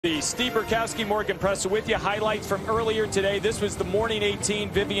Steve Burkowski, Morgan Pressa with you. Highlights from earlier today. This was the morning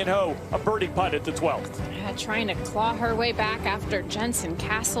 18, Vivian Hou, a birdie putt at the 12th. Yeah, trying to claw her way back after Jensen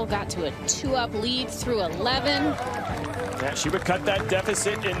Castle got to a 2-up lead through 11. Yeah, she would cut that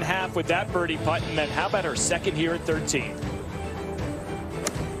deficit in half with that birdie putt, and then how about her second here at 13?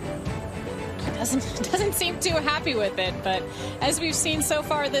 Doesn't seem too happy with it, but as we've seen so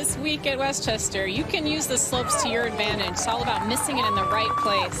far this week at Westchester, you can use the slopes to your advantage. It's all about missing it in the right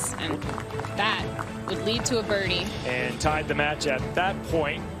place, and that would lead to a birdie. And tied the match at that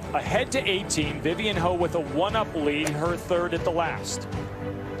point. Ahead to 18, Vivian Hou with a 1-up lead, her third at the last.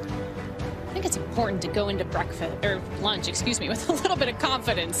 I think it's important to go into lunch, with a little bit of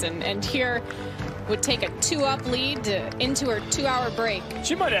confidence, and here would take a 2-up lead into her 2-hour break.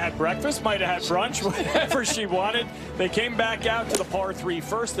 She might have had breakfast, might have had brunch, whatever she wanted. They came back out to the par 3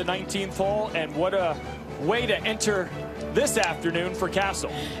 first, the 19th hole, and what a way to enter this afternoon for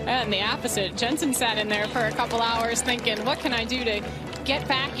Castle. And the opposite, Jensen sat in there for a couple hours thinking, what can I do to get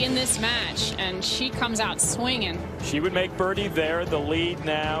back in this match? And she comes out swinging. She would make birdie there. The lead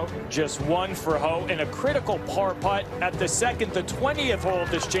now just 1 for Hou, and a critical par putt at the second, the 20th hole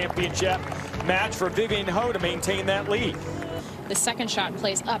of this championship match for Vivian Hou to maintain that lead. The second shot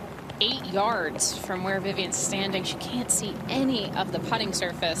plays up 8 yards from where Vivian's standing. She can't see any of the putting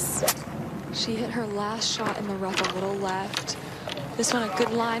surface. She hit her last shot in the rough a little left. This one a good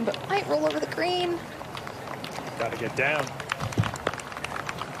line, but might roll over the green. Got to get down.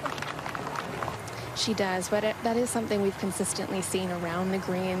 She does, but that is something we've consistently seen around the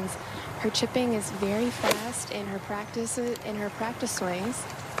greens. Her chipping is very fast in her practice swings.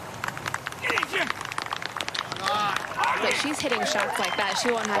 But she's hitting shots like that.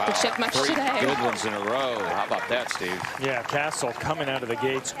 She won't have to chip much today. 3 good ones in a row. How about that, Steve? Yeah, Castle coming out of the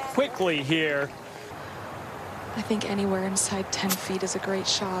gates quickly here. I think anywhere inside 10 feet is a great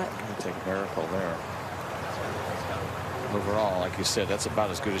shot. Take a miracle there. Overall, like you said, that's about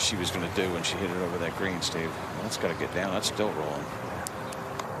as good as she was going to do when she hit it over that green, Steve. Well, that's got to get down. That's still rolling.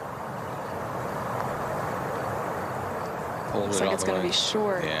 Looks like it's going to be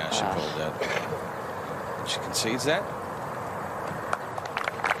short. Yeah, she pulled that. And she concedes that.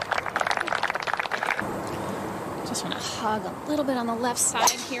 Just want to hug a little bit on the left side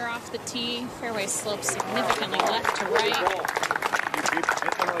here off the tee. Fairway slopes significantly left to right.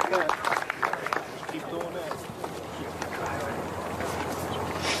 Keep doing that.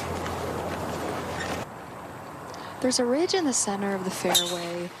 There's a ridge in the center of the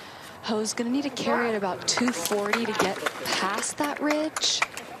fairway. Hou's going to need to carry it about 240 to get past that ridge.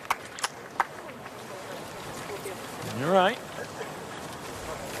 You're right.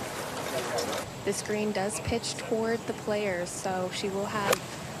 This green does pitch toward the players, so she will have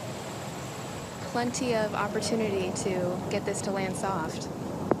plenty of opportunity to get this to land soft.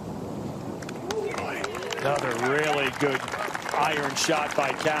 Another really good iron shot by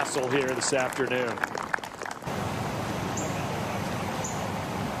Castle here this afternoon.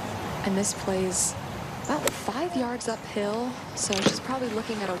 And this plays about 5 yards uphill, so she's probably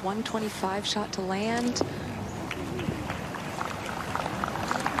looking at a 125 shot to land.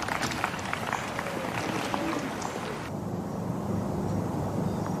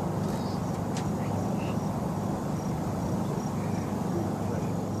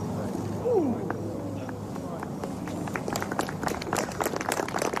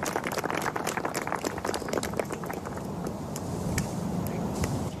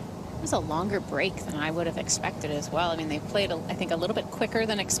 A longer break than I would have expected as well. I mean, they played, I think, a little bit quicker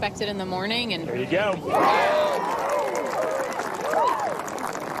than expected in the morning. And there you go.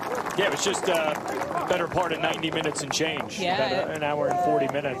 Yeah, it was just a better part of 90 minutes and change. Yeah. About an hour and 40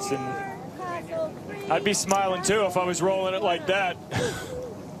 minutes. And I'd be smiling, too, if I was rolling it like that.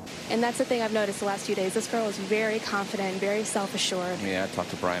 And that's the thing I've noticed the last few days. This girl is very confident, very self-assured. Yeah, I talked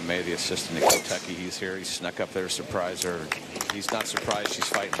to Brian May, the assistant at Kentucky. He's here. He snuck up there to surprise her. He's not surprised she's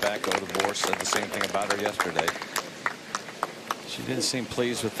fighting back. Go to Boer said the same thing about her yesterday. She didn't seem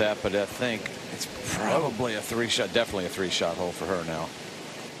pleased with that, but I think it's probably a 3-shot, definitely a 3-shot hole for her now.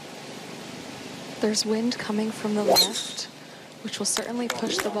 There's wind coming from the left, which will certainly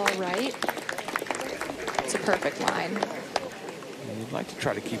push the ball right. It's a perfect line. You'd like to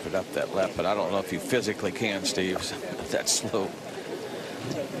try to keep it up that left, but I don't know if you physically can, Steve. That's slow.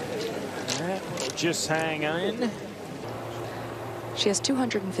 Just hang on. She has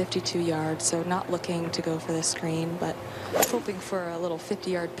 252 yards, so not looking to go for the screen, but hoping for a little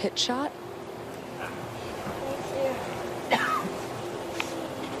 50-yard pitch shot.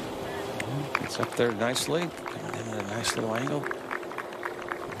 It's up there nicely. A nice little angle.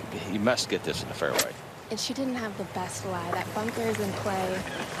 He must get this in the fairway. And she didn't have the best lie. That bunker is in play.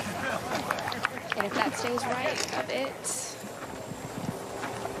 And if that stays right a bit.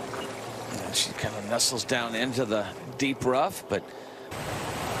 And she kind of nestles down into the deep rough, but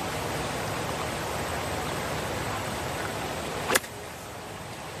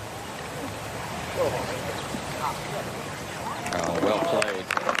oh, well played.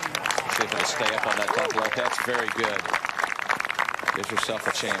 See if it'll stay up on that top left. That's very good. Gives yourself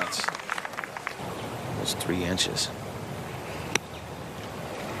a chance. It's 3 inches.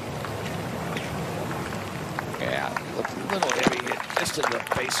 Yeah, looked a little heavy. Hit just at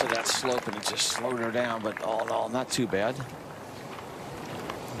the base of that slope, and it just slowed her down. But all in all, not too bad.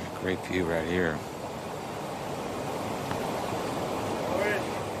 Great view right here.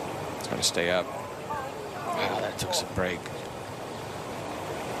 It's got to stay up. Wow, that took some break.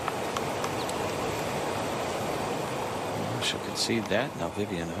 She'll concede that. Now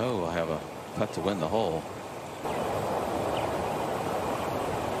Vivian Hou will have a putt to win the hole.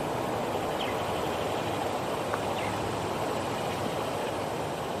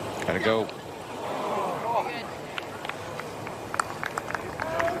 Gotta go.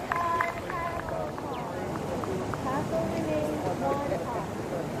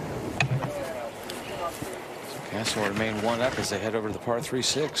 Castle will remain 1 up as they head over to the par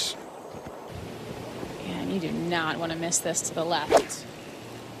 3-6. And you do not want to miss this to the left.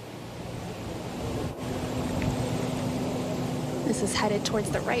 This is headed towards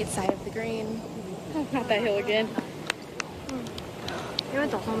the right side of the green. Oh, not that hill again.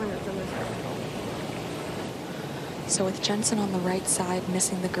 So with Jensen on the right side,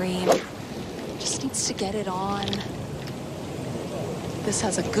 missing the green, just needs to get it on. This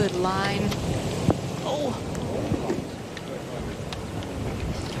has a good line. Oh.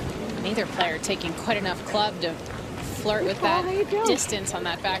 Neither player taking quite enough club to flirt with that distance on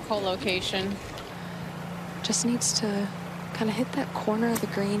that back hole location. Just needs to kind of hit that corner of the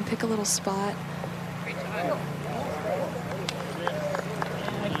green, pick a little spot.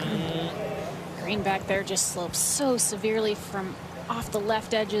 Green back there just slopes so severely from off the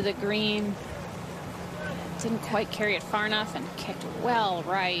left edge of the green. Didn't quite carry it far enough and kicked well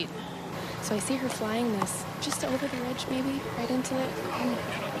right. So I see her flying this just over the ridge, maybe right into it.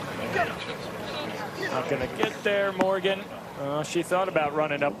 Not gonna get there, Morgan. She thought about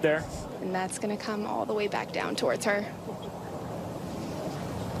running up there. And that's gonna come all the way back down towards her.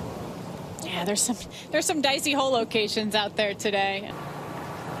 Yeah, there's some dicey hole locations out there today.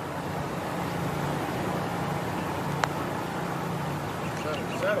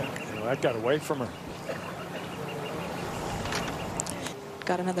 Well, that got away from her.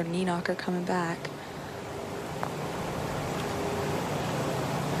 Got another knee knocker coming back.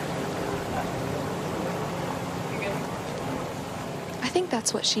 I think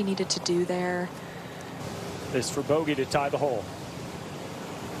that's what she needed to do there. Is for bogey to tie the hole.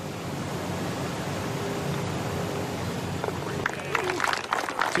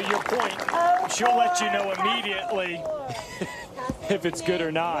 To your point, she'll let you know immediately if it's good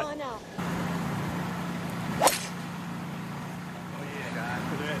or not.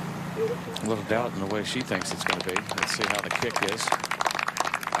 A little doubt in the way she thinks it's going to be. Let's see how the kick is.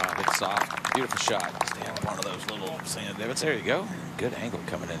 It's soft. Beautiful shot. Stay on one of those little sand divots. There you go. Good angle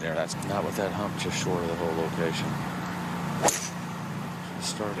coming in there. That's not with that hump, just short of the whole location.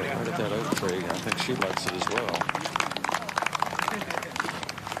 Started right at that oak tree. I think she likes it as well.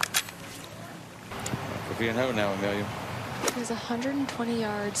 Vivian Hou now, Amelia. There's 120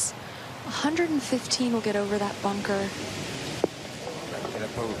 yards. 115 will get over that bunker.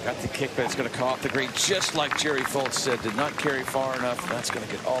 Got the kick, but it's going to come off the green, just like Jerry Foltz said. Did not carry far enough. That's going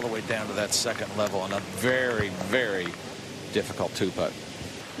to get all the way down to that second level on a very, very difficult 2-putt.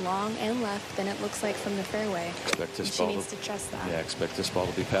 Long and left than it looks like from the fairway. Expect this she ball needs to trust that. Yeah, expect this ball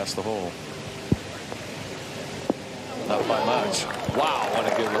to be past the hole. Not by much. Wow,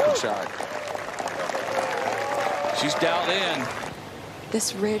 what a good looking shot. She's dialed in.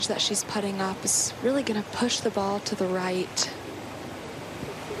 This ridge that she's putting up is really going to push the ball to the right.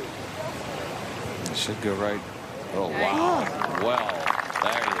 It should go right. Oh, wow. Well,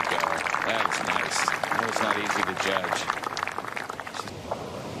 there you go. That is nice. That was not easy to judge.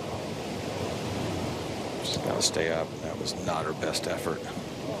 She's got to stay up. That was not her best effort.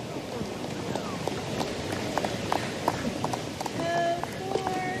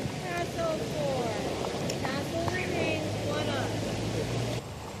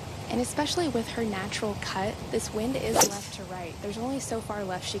 And especially with her natural cut, this wind is left to right. There's only so far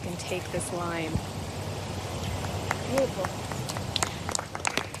left she can take this line. Beautiful.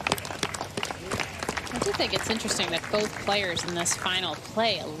 I do think it's interesting that both players in this final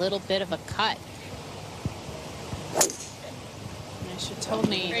play a little bit of a cut. She told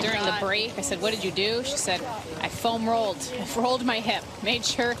me during the break, I said, what did you do? She said, I foam rolled. I rolled my hip. Made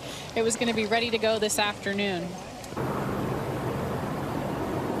sure it was going to be ready to go this afternoon.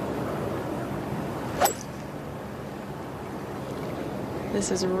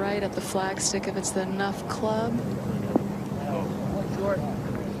 This is right at the flagstick if it's the enough club.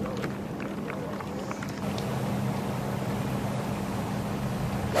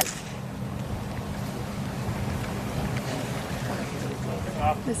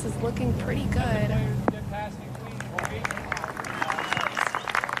 This is looking pretty good.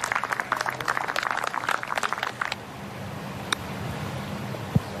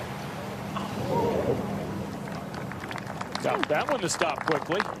 Got that one to stop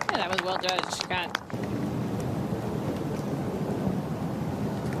quickly. Yeah, that was well judged. Got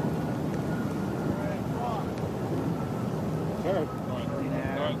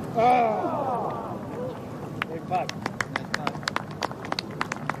Big puck.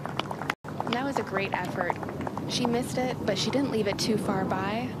 That was a great effort. She missed it, but she didn't leave it too far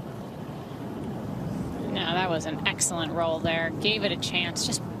by. No, that was an excellent roll there. Gave it a chance.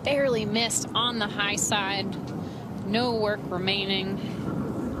 Just barely missed on the high side. No work remaining.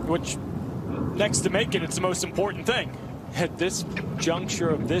 Which, next to make it, it's the most important thing. At this juncture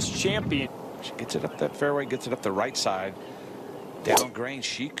of this champion. She gets it up that fairway, gets it up the right side. Down green,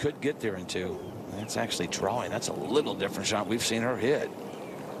 she could get there in two. That's actually drawing. That's a little different shot we've seen her hit.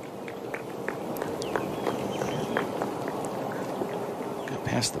 Got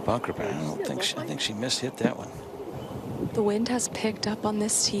past the bunker, but I think she mishit that one. The wind has picked up on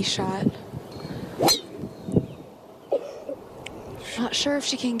this tee shot. Not sure if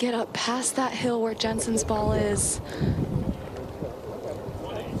she can get up past that hill where Jensen's ball is.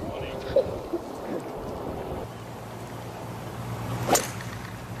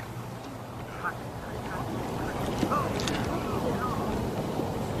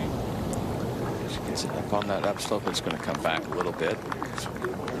 On that upslope, it's going to come back a little bit.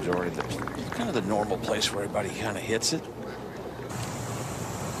 Majority of the kind of the normal place where everybody kind of hits it.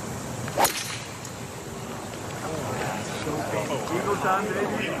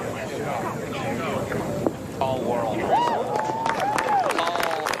 All world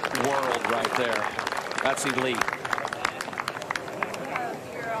right there. That's elite.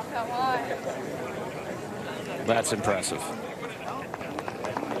 That's impressive.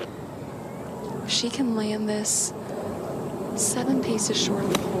 She can land this 7 paces short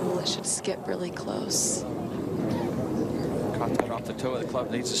of the hole. It should skip really close. Caught that off the toe of the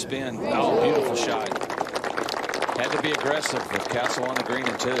club. Needs a spin. Oh, beautiful shot. Had to be aggressive with Castle on the green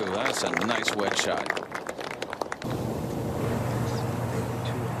in two. That's a nice wedge shot.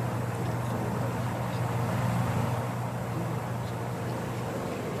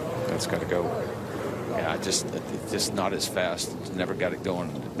 That's got to go. Yeah, just not as fast. Never got it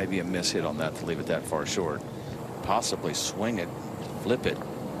going. Maybe a miss hit on that to leave it that far short. Possibly swing it, flip it.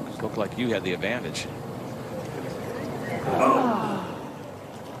 Looked like you had the advantage. Yeah,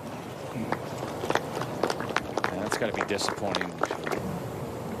 that's got to be disappointing.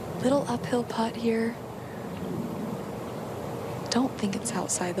 Little uphill putt here. Don't think it's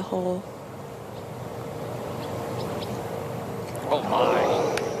outside the hole. Oh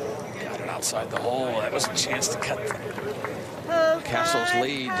my. Outside the hole. That was a chance to cut Castle's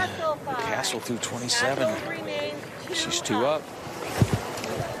lead. Castle through 27. She's 2 up.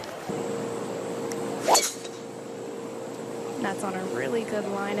 That's on a really good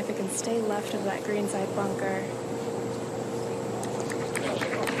line if it can stay left of that greenside bunker.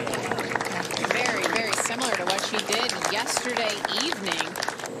 very, very similar to what she did yesterday evening.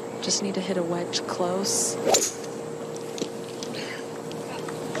 Just need to hit a wedge close.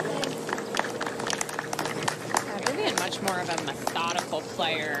 More of a methodical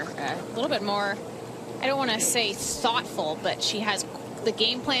player, a little bit more, I don't want to say thoughtful, but she has the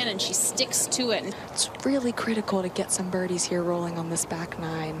game plan and she sticks to it. It's really critical to get some birdies here rolling on this back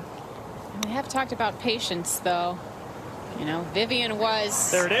nine. And we have talked about patience, though. You know, Vivian was...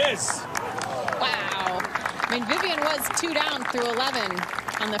 There it is. Wow. I mean, Vivian was 2 down through 11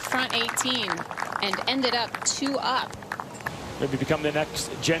 on the front 18 and ended up 2 up. Maybe become the next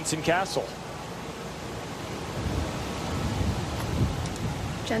Jensen Castle.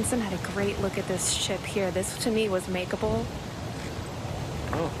 Jensen had a great look at this chip here. This, to me, was makeable.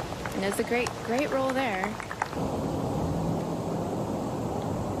 Oh. And it's a great roll there.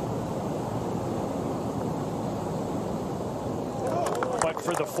 But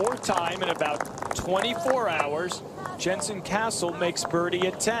for the 4th time in about 24 hours, Jensen Castle makes birdie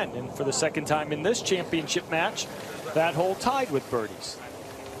at 10. And for the 2nd time in this championship match, that hole tied with birdies.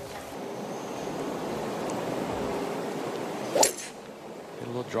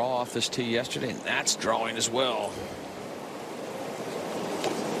 little draw off this tee yesterday, and that's drawing as well.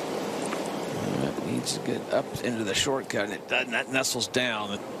 That needs to get up into the shortcut, and it doesn't. That nestles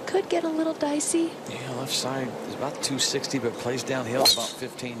down. Could get a little dicey. Yeah, left side is about 260, but plays downhill about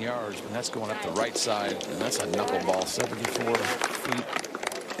 15 yards, and that's going up the right side, and that's a knuckleball, 74 feet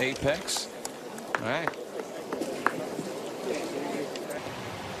apex. All right.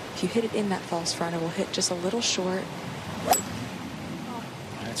 If you hit it in that false front, it will hit just a little short.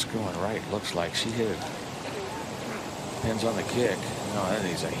 That's going right. Looks like she hit it. Depends on the kick. No, that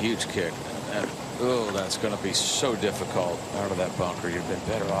needs a huge kick. Oh, that's going to be so difficult out of that bunker. You've been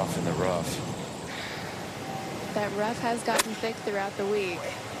better off in the rough. That rough has gotten thick throughout the week.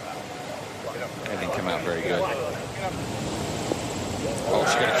 That didn't come out very good. Oh,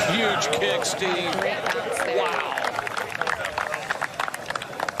 she got a huge kick, Steve. Great bounce there. Wow.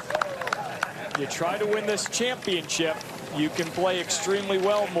 You try to win this championship, you can play extremely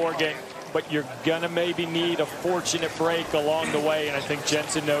well, Morgan, but you're going to maybe need a fortunate break along the way, and I think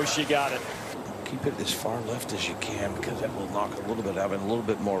Jensen knows she got it. Keep it as far left as you can, because that will knock a little bit out and a little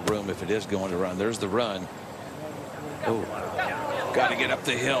bit more room if it is going to run. There's the run. Oh, got to get up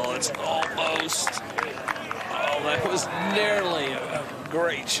the hill. It's almost. Oh, that was nearly a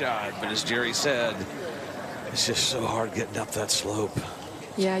great shot. But as Jerry said, it's just so hard getting up that slope.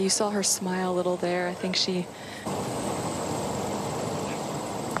 Yeah, you saw her smile a little there. I think she...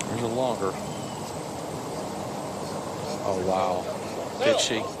 There's a longer. Oh, wow. Did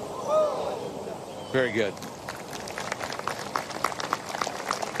she? Very good.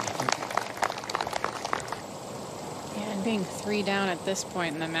 Yeah, and being 3 down at this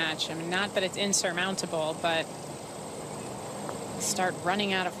point in the match, I mean, not that it's insurmountable, but start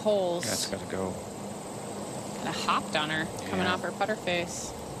running out of holes. That's got to go. Kind of hopped on her coming off her putter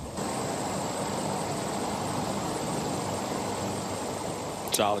face.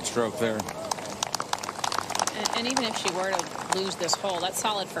 Solid stroke there. And even if she were to lose this hole, that's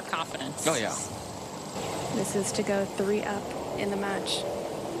solid for confidence. Oh, yeah. This is to go 3 up in the match.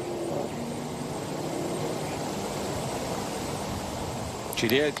 She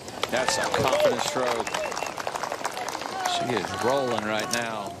did. That's a confident stroke. She is rolling right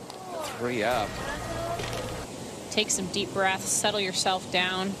now. 3 up. Take some deep breaths, settle yourself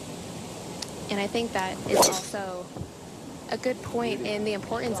down. And I think that is also a good point in the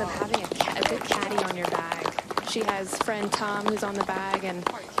importance of having a good caddy on your bag. She has friend Tom, who's on the bag, and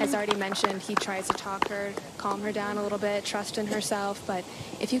has already mentioned he tries to talk her, calm her down a little bit, trust in herself. But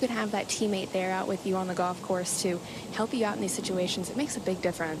if you could have that teammate there out with you on the golf course to help you out in these situations, it makes a big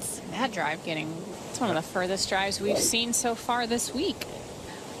difference. That drive it's one of the furthest drives we've seen so far this week.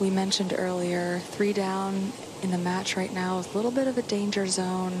 We mentioned earlier, 3 down in the match right now is a little bit of a danger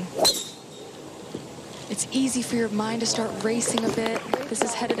zone. It's easy for your mind to start racing a bit. This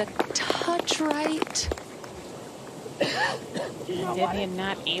is headed a touch right. Vivian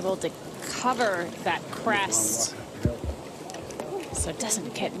not able to cover that crest, so it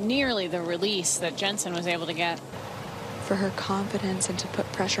doesn't get nearly the release that Jensen was able to get. For her confidence and to put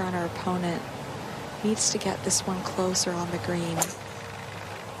pressure on her opponent, needs to get this one closer on the green.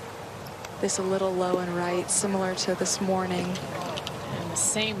 This a little low and right, similar to this morning. And the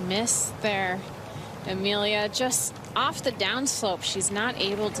same miss there. Amelia just off the downslope. She's not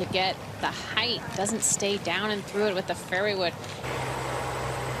able to get the height. Doesn't stay down and through it with the fairway wood.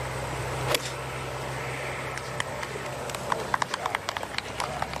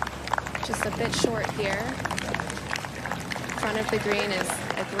 Just a bit short here. Front of the green is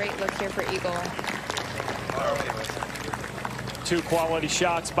a great look here for eagle. 2 quality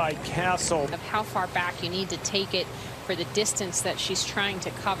shots by Castle. Of how far back you need to take it for the distance that she's trying to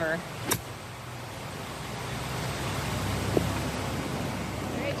cover.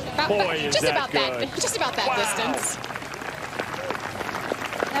 Boy, is just that about good. that. Just about that distance.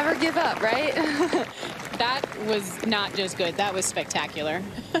 Never give up, right? That was not just good. That was spectacular.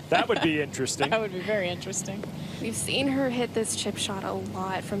 That would be interesting. That would be very interesting. We've seen her hit this chip shot a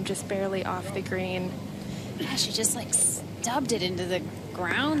lot from just barely off the green. Yeah, she just like stubbed it into the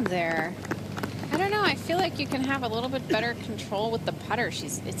ground there. I don't know. I feel like you can have a little bit better control with the putter.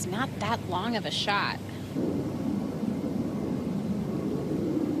 It's not that long of a shot.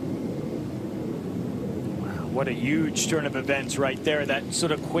 What a huge turn of events right there. That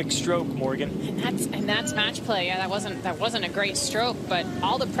sort of quick stroke, Morgan. And that's match play. Yeah, that wasn't a great stroke, but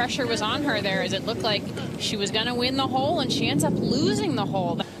all the pressure was on her there as it looked like she was going to win the hole, and she ends up losing the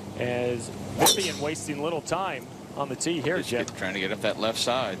hole. As Vivian wasting little time on the tee here, Jeff. Trying to get up that left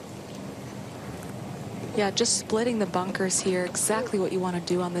side. Yeah, just splitting the bunkers here. Exactly what you want to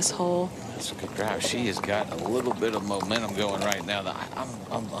do on this hole. That's a good drive. She has got a little bit of momentum going right now.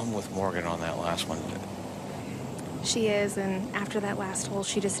 I'm with Morgan on that last one. She is, and after that last hole,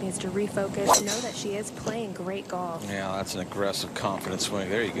 she just needs to refocus, know that she is playing great golf. Yeah, that's an aggressive, confident swing.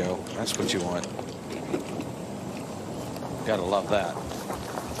 There you go. That's what you want. Gotta love that.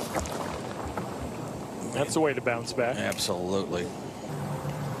 That's the way to bounce back. Absolutely.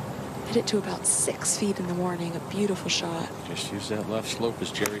 Hit it to about 6 feet in the morning. A beautiful shot. Just use that left slope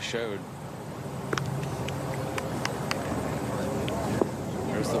as Jerry showed.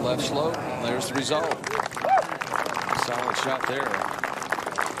 There's the left slope. There's the result. Solid shot there.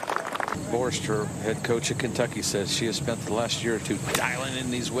 Borst, her head coach at Kentucky, says she has spent the last year or two dialing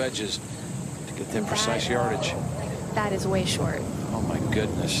in these wedges to get them precise yardage. That is way short. Oh my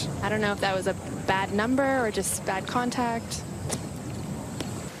goodness. I don't know if that was a bad number or just bad contact.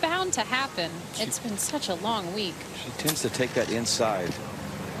 Bound to happen. It's been such a long week. She tends to take that inside.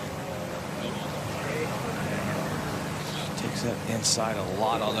 She takes that inside a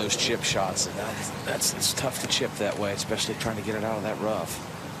lot on those chip shots. And it's tough to chip that way, especially trying to get it out of that rough.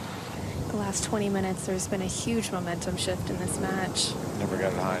 The last 20 minutes, there's been a huge momentum shift in this match. Never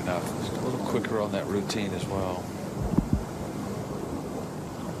got it high enough. Just a little quicker on that routine as well.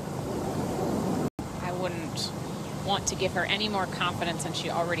 I wouldn't want to give her any more confidence than she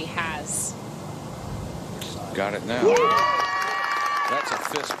already has. Got it now. That's a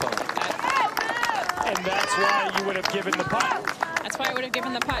fist pump. And that's why you would have given the putt. That's why I would have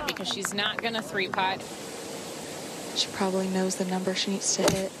given the putt, because she's not going to 3-putt. She probably knows the number she needs to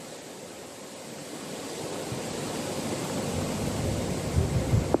hit.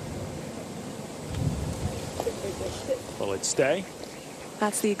 Will it stay?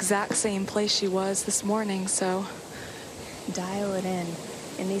 That's the exact same place she was this morning, so. Dial it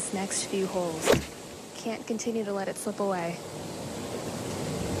in these next few holes. Can't continue to let it slip away.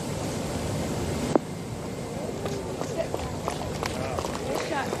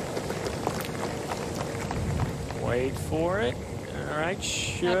 Wait for it. All right,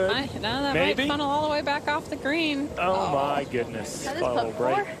 should. That maybe might funnel all the way back off the green. Oh my goodness. Follow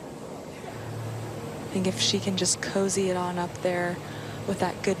break. I think if she can just cozy it on up there with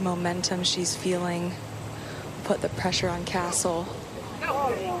that good momentum she's feeling, put the pressure on Castle.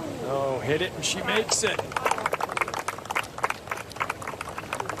 Oh, hit it and she makes it.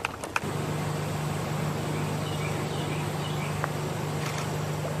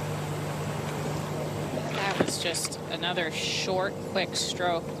 That was just another short, quick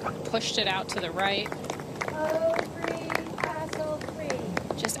stroke. Pushed it out to the right.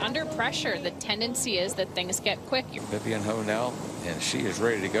 Just under pressure, the tendency is that things get quick. Vivian Hou now, and she is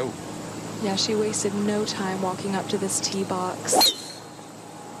ready to go. Yeah, she wasted no time walking up to this tee box.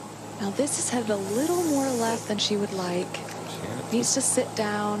 Now this is headed a little more left than she would like. Needs to sit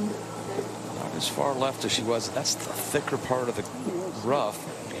down. Not as far left as she was. That's the thicker part of the rough.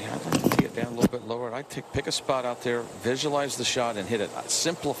 Yeah, I'd like to tee it down a little bit lower. I'd pick a spot out there, visualize the shot, and hit it.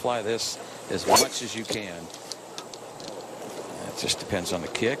 Simplify this as much as you can. It just depends on the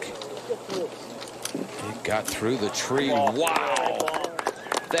kick. It got through the tree. Wow.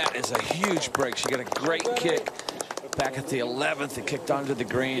 That is a huge break. She got a great kick back at the 11th. It kicked onto the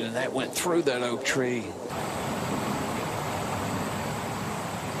green, and that went through that oak tree.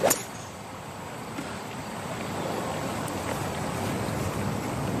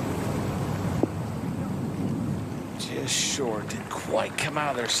 Just short. Didn't quite come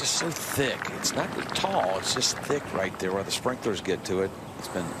out of there. It's just so thick. It's not tall. It's just thick right there where the sprinklers get to it.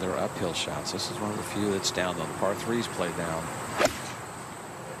 They're uphill shots. This is one of the few that's down though. The par threes play down.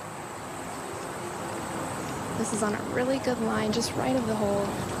 This is on a really good line, just right of the hole.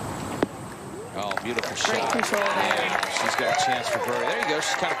 Oh, beautiful shot. Great control there. She's got a chance for birdie. There you go.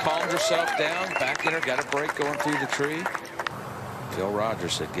 She's kind of calmed herself down. Back in her. Got a break going through the tree. Phil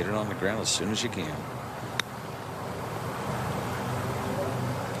Rogers said, get it on the ground as soon as you can.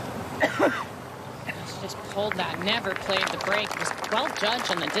 Just pulled that. Never played the break. Was well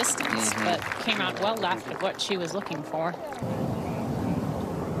judged on the distance, but came out well left of what she was looking for.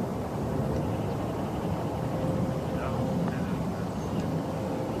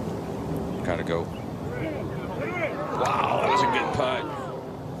 Gotta go. Wow, that was a good putt.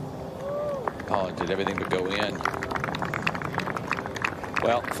 Oh, it did everything but go in.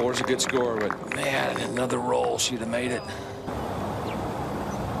 Well, 4's a good score, but man, another roll, she'd have made it.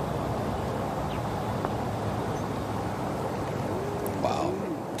 Wow,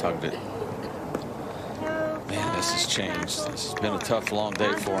 tugged it. Man, this has changed. This has been a tough, long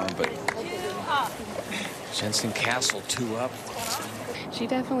day for him, but Jensen Castle 2 up. She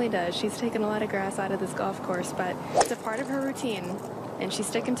definitely does. She's taken a lot of grass out of this golf course, but it's a part of her routine, and she's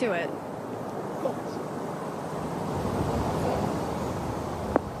sticking to it.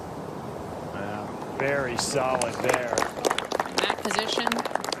 Very solid there. In that position,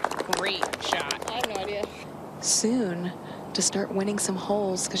 great shot. I have no idea. Soon to start winning some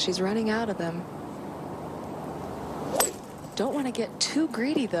holes because she's running out of them. Don't want to get too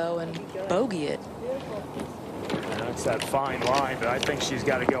greedy, though, and bogey it. That's that fine line, but I think she's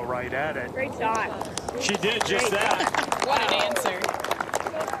got to go right at it. Great shot. She did just that. What an answer.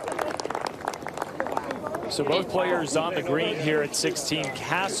 So both players on the green here at 16.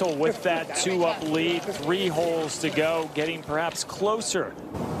 Castle with that 2-up lead, 3 holes to go, getting perhaps closer.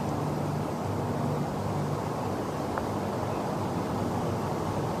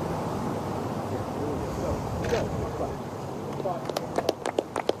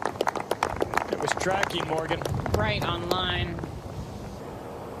 It was tracking, Morgan. Right on line.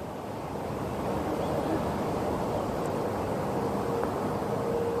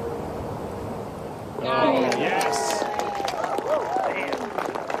 Oh, yes.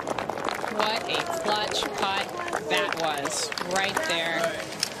 What a clutch putt that was right there.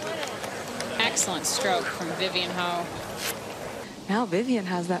 Excellent stroke from Vivian Hou. Now Vivian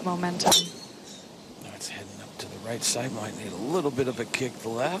has that momentum. It's heading up to the right side. Might need a little bit of a kick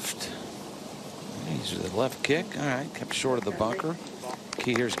left. He's the left kick. All right, kept short of the bunker.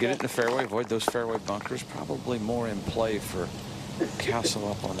 Key here is get it in the fairway, avoid those fairway bunkers. Probably more in play for Castle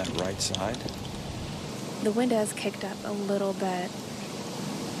up on that right side. The wind has kicked up a little bit.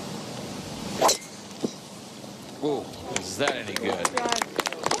 Ooh, is that any good?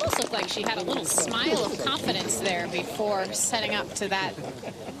 Almost looked like she had a little smile of confidence there before setting up to that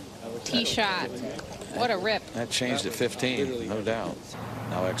tee shot. What a rip. That changed at 15, no doubt.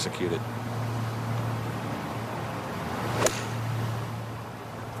 Now executed.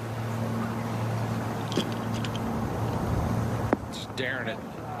 Just daring it.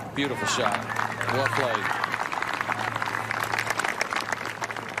 Beautiful shot. Well played.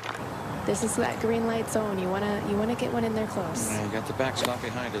 This is that green light zone. You wanna get one in there close. You got the backstop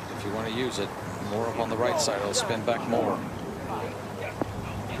behind it if you want to use it. More up on the right side. It'll spin back more.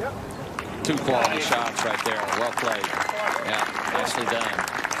 2 quality shots right there. Well played. Yeah, nicely done.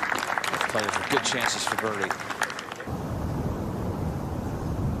 Both players with good chances for birdie.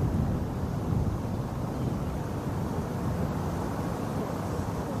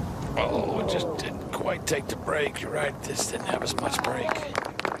 Oh, it just didn't quite take the break. You're right. This didn't have as much break.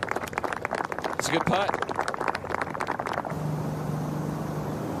 It's a good putt.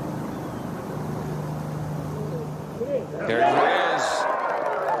 There he is.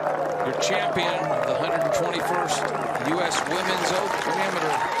 Your champion of the 121st U.S. Women's Open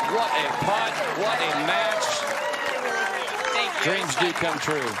Amateur. What a putt. What a match. Dreams do come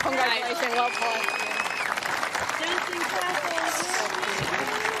true. Congratulations. Well played.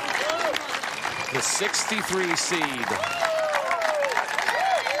 The 63 seed.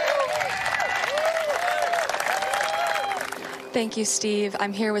 Thank you, Steve.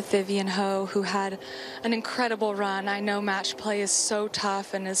 I'm here with Vivian Hou, who had an incredible run. I know match play is so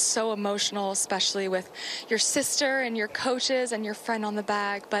tough and is so emotional, especially with your sister and your coaches and your friend on the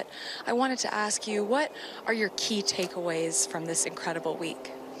bag. But I wanted to ask you, what are your key takeaways from this incredible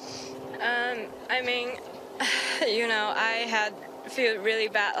week? I mean, you know, I had feel really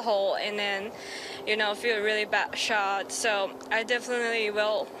bad hole and then, you know, feel really bad shot. So I definitely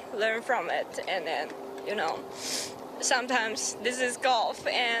will learn from it. And then, you know, sometimes this is golf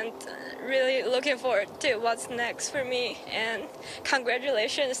and really looking forward to what's next for me. And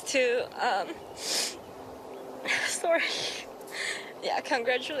congratulations to,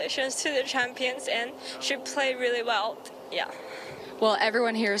 congratulations to the champions, and she played really well. Yeah. Well,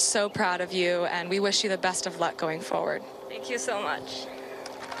 everyone here is so proud of you, and we wish you the best of luck going forward. Thank you so much.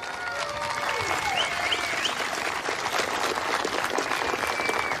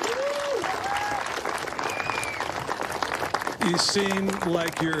 You seem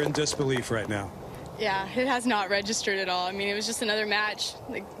like you're in disbelief right now. Yeah, it has not registered at all. I mean, it was just another match.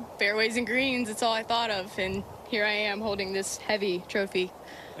 Like fairways and greens, it's all I thought of. And here I am holding this heavy trophy.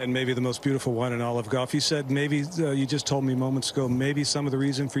 And maybe the most beautiful one in all of golf. You said maybe, you just told me moments ago, maybe some of the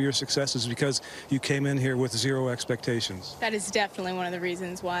reason for your success is because you came in here with 0 expectations. That is definitely one of the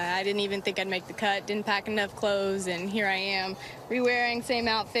reasons why. I didn't even think I'd make the cut, didn't pack enough clothes, and here I am, re-wearing same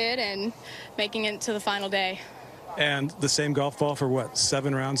outfit and making it to the final day. And the same golf ball for what,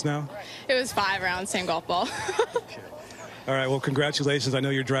 7 rounds now? It was 5 rounds, same golf ball. Okay. All right, well, congratulations. I know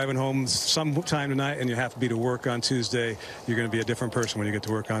you're driving home sometime tonight and you have to be to work on Tuesday. You're going to be a different person when you get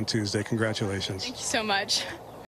to work on Tuesday. Congratulations. Thank you so much.